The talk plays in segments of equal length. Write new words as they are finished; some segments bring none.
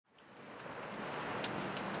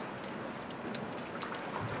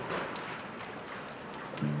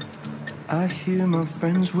I hear my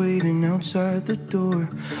friends waiting outside the door.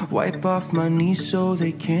 Wipe off my knees so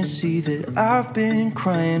they can't see that I've been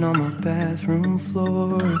crying on my bathroom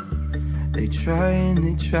floor. They try and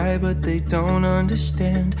they try, but they don't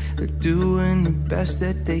understand. They're doing the best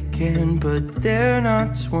that they can, but they're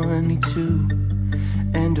not 22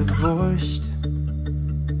 and divorced.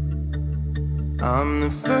 I'm the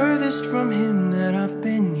furthest from him that I've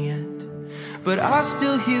been yet, but I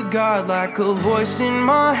still hear God like a voice in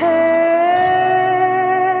my head.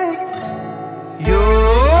 You're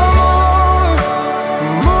more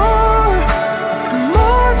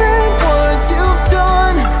than what you've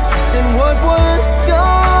done and what was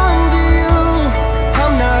done to you.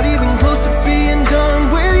 I'm not even close to being done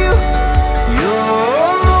with you.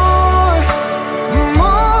 You're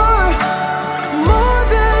more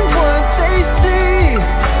than what they see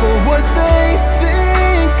or what they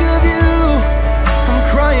think of you.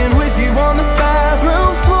 Crying with you on the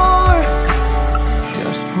bathroom floor.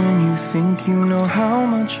 Just when you think you know how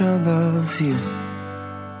much I love you,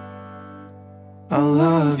 I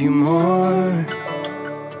love you more.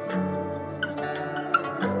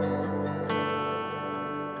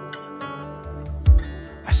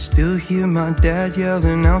 I still hear my dad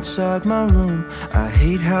yelling outside my room. I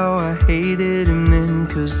hate how I hated him then,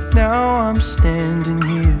 'cause now I'm standing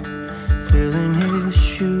here filling his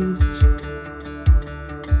shoes.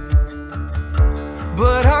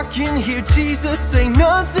 But I can hear Jesus say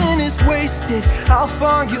nothing is wasted. How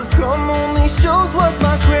far you've come only shows what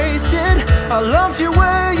my grace did. I loved you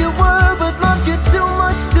where you were, but loved you too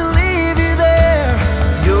much to leave you there.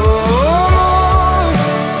 You're more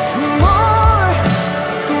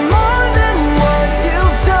than what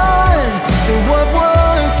you've done and what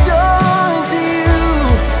was done to you.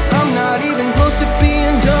 I'm not even close to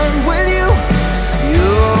being done with you.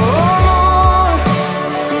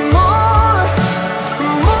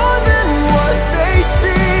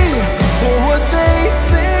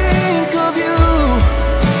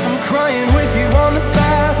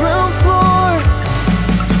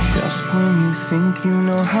 Think you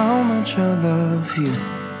know how much I love you,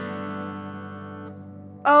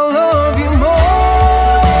 I love you more.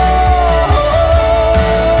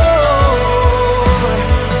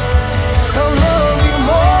 I love you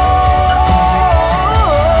more.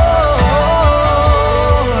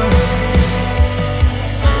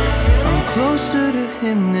 I'm closer to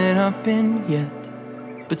him than I've been yet,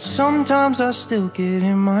 but sometimes I still get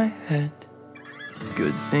in my head.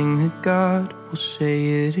 Good thing that God will say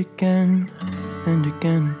it again and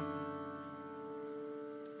again.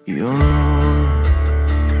 You're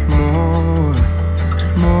more.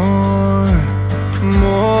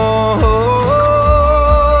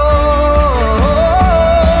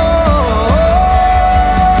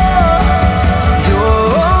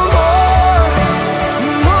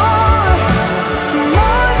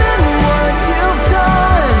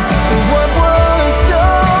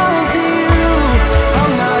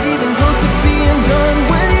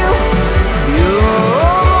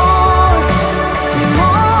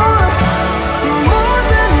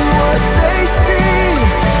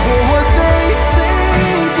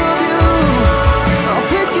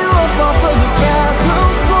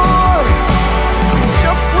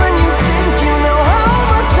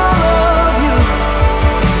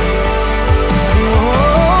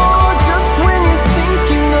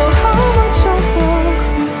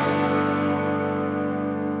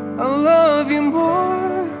 I love you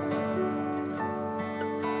more.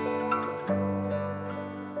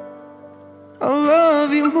 I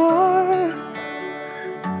love you more.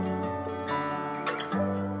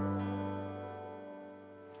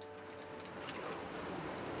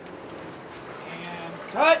 And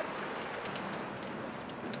cut.